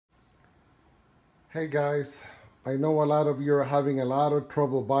Hey guys, I know a lot of you are having a lot of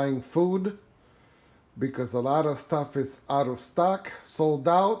trouble buying food because a lot of stuff is out of stock, sold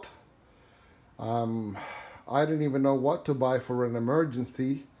out. I didn't even know what to buy for an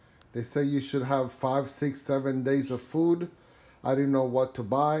emergency. They say you should have 5, 6, 7 days of food. I didn't know what to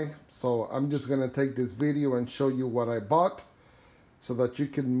buy, so I'm just gonna take this video and show you what I bought so that you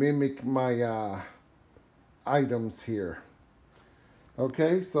can mimic my items here.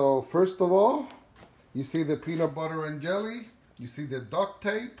 Okay, so first of all, you see the peanut butter and jelly, you see the duct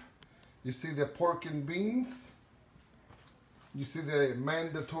tape, you see the pork and beans, you see the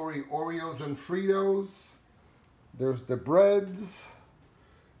mandatory Oreos and Fritos, there's the breads,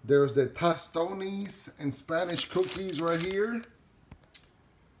 there's the tostones and Spanish cookies right here.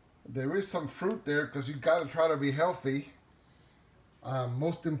 There is some fruit there because you gotta try to be healthy.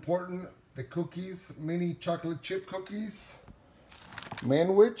 Most important, the cookies, mini chocolate chip cookies,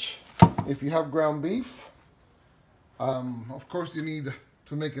 manwich, if you have ground beef. Of course you need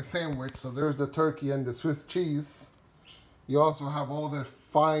to make a sandwich, so there's the turkey and the Swiss cheese. You also have all the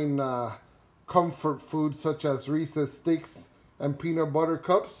fine comfort foods such as Reese's sticks and peanut butter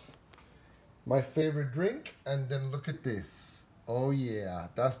cups. My favorite drink, and then look at this. Oh yeah,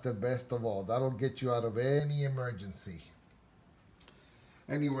 that's the best of all. That'll get you out of any emergency.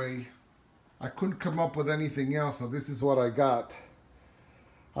 Anyway, I couldn't come up with anything else, so this is what I got.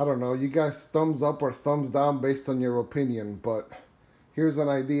 I don't know, you guys thumbs up or thumbs down based on your opinion, but here's an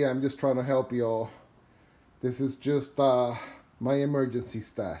idea. I'm just trying to help y'all. This is just my emergency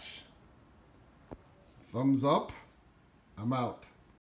stash. Thumbs up. I'm out.